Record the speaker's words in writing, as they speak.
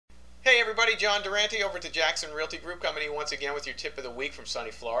everybody, John Durante over to Jackson Realty Group coming to you once again with your tip of the week from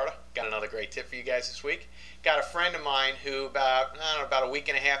sunny Florida. Got another great tip for you guys this week. Got a friend of mine who about a week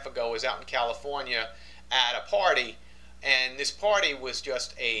and a half ago was out in California at a party, and this party was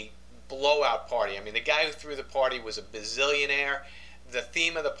just a blowout party. I mean, the guy who threw the party was a bazillionaire. The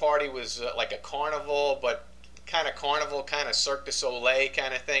theme of the party was like a carnival, but kind of Cirque du Soleil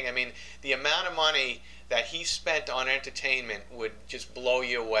kind of thing. I mean, the amount of money that he spent on entertainment would just blow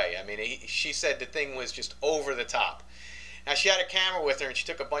you away. I mean, she said the thing was just over the top. Now, she had a camera with her and she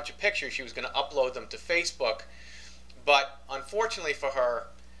took a bunch of pictures. She was going to upload them to Facebook. But unfortunately for her,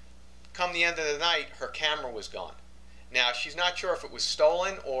 come the end of the night, her camera was gone. Now, she's not sure if it was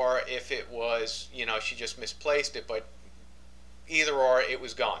stolen or if it was, she just misplaced it, but either or, it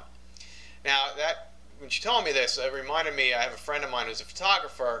was gone. Now, when she told me this, it reminded me, I have a friend of mine who's a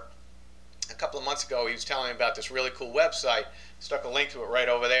photographer. A couple of months ago, he was telling me about this really cool website. Stuck a link to it right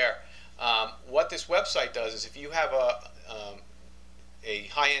over there. What this website does is if you have a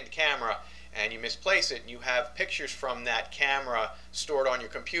high-end camera and you misplace it and you have pictures from that camera stored on your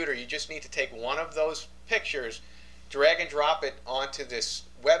computer, you just need to take one of those pictures, drag and drop it onto this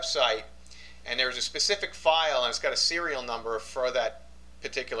website, and there's a specific file and it's got a serial number for that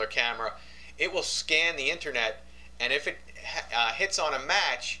particular camera. It will scan the internet, and if it hits on a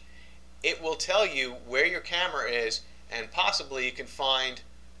match, it will tell you where your camera is, and possibly you can find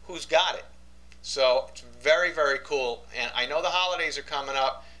who's got it. So it's very, very cool. And I know the holidays are coming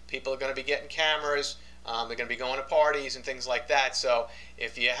up. People are going to be getting cameras. They're going to be going to parties and things like that. So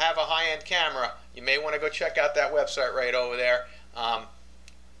if you have a high-end camera, you may want to go check out that website right over there.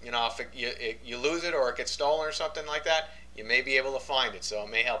 If you lose it or it gets stolen or something like that, you may be able to find it. So it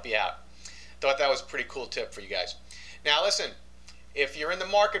may help you out. Thought that was a pretty cool tip for you guys. Now listen. If you're in the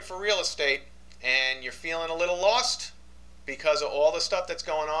market for real estate and you're feeling a little lost because of all the stuff that's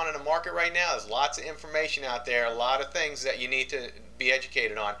going on in the market right now, there's lots of information out there, a lot of things that you need to be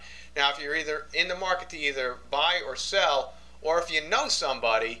educated on. Now, if you're either in the market to either buy or sell, or if you know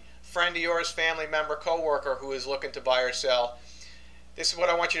somebody, friend of yours, family member, coworker who is looking to buy or sell, this is what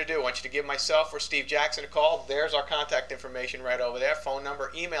I want you to do. I want you to give myself or Steve Jackson a call. There's our contact information right over there, phone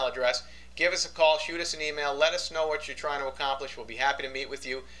number, email address. Give us a call, shoot us an email, let us know what you're trying to accomplish. We'll be happy to meet with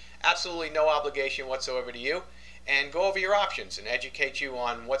you. Absolutely no obligation whatsoever to you. And go over your options and educate you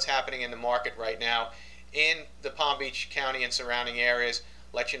on what's happening in the market right now in the Palm Beach County and surrounding areas.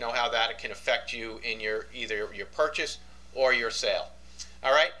 Let you know how that can affect you in either your purchase or your sale.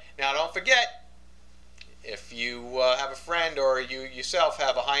 All right? Now, don't forget, if you have a friend or you yourself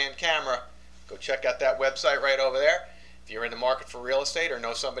have a high-end camera, go check out that website right over there. If you're in the market for real estate or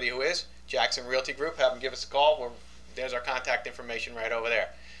know somebody who is, Jackson Realty Group, have them give us a call. There's our contact information right over there.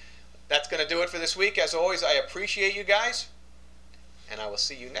 That's going to do it for this week. As always, I appreciate you guys, and I will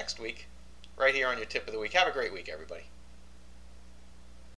see you next week right here on your Tip of the Week. Have a great week, everybody.